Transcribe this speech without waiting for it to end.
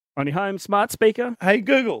On your home smart speaker. Hey,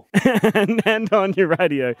 Google. and on your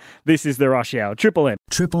radio. This is The Rush Hour. Triple M.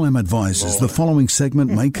 Triple M advises the following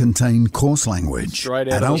segment may contain coarse language, Straight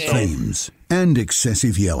out of adult the song. themes, and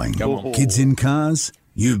excessive yelling. Come on. Kids in cars,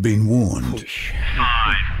 you've been warned. 5,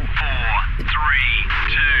 4, 3,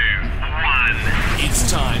 2, 1.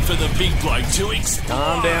 It's time for the big bloke to explode.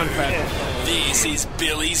 Calm down, fat. This is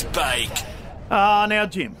Billy's Bake. Now,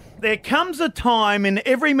 Jim, there comes a time in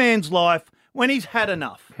every man's life when he's had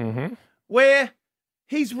enough, where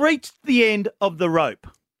he's reached the end of the rope.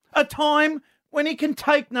 A time when he can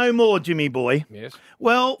take no more, Jimmy boy. Yes.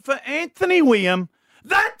 Well, for Anthony William,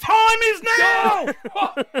 that time is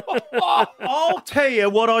now! I'll tell you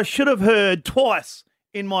what I should have heard twice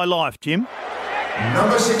in my life, Jim.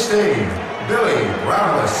 Number 16, Billy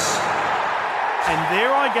Ramos. And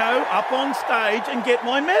there I go, up on stage and get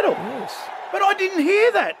my medal. Yes. But I didn't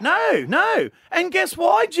hear that. No. And guess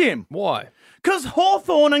why, Jim? Why? Because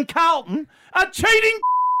Hawthorn and Carlton are cheating.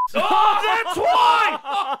 That's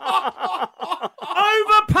why!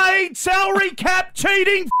 Overpaid salary cap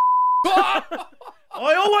cheating. I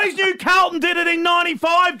always knew Carlton did it in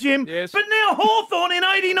 95, Jim. Yes. But now Hawthorn in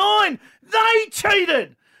 89, they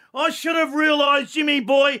cheated. I should have realised, Jimmy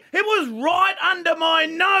boy, it was right under my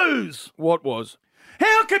nose. What was?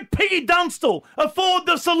 How could Piggy Dunstall afford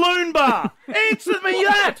the saloon bar? Answer me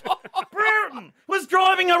that. Brereton was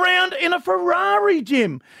driving around in a Ferrari,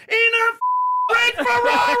 Jim. In a red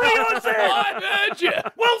Ferrari, I said. I heard you.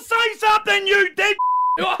 Well, say something, you dead.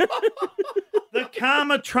 The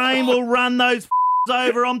karma train will run those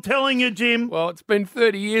over, I'm telling you, Jim. Well, it's been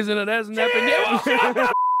 30 years and it hasn't happened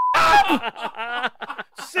yet.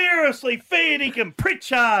 Seriously, fair dinkum,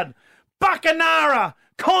 Pritchard, Buckanara,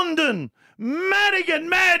 Condon, Madigan,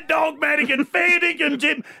 Mad Dog Madigan, fair dinkum,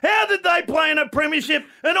 Jim. How did they play in a premiership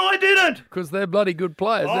and I didn't? Because they're bloody good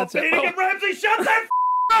players. Oh, That's fair it. dinkum, Ramsey, shut that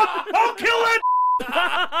up! I'll kill it!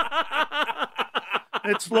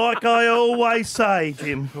 It's like I always say,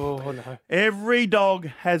 Jim. Oh, no. Every dog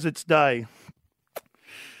has its day.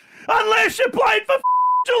 Unless you played for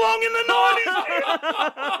Geelong in the 90s.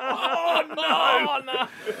 Oh, no.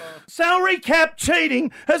 Salary cap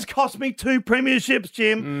cheating has cost me 2 premierships,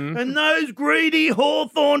 Jim. And those greedy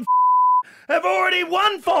Hawthorn have already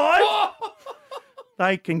won 5.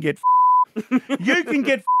 They can get You can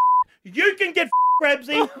get You can get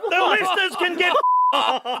Rabsy. The listeners can get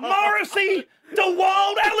Morrissey,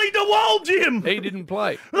 DeWald, Ali DeWald, Jim. He didn't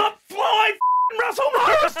play. The fly Russell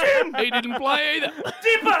Morris, Jim. He didn't play either.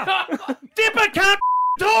 Dipper can't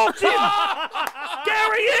talk, Jim.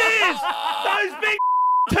 Gary Ayres, those big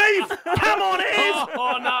teeth. Come on, Ayres.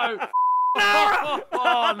 Oh, no. Nara.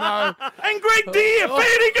 Oh, no. And Greg Deere,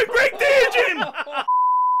 fair dinkum Greg Deere, Jim.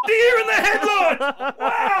 Deere in the headlights.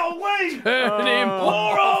 Wow, we. Turn him.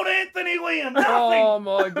 Poor old Anthony William. Nothing. Oh,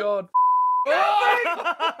 my God.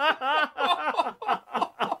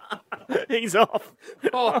 He's off.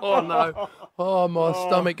 Oh, no. Oh, my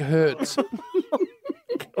stomach hurts.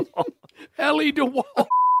 Ali DeWalt.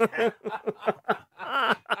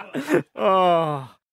 Oh.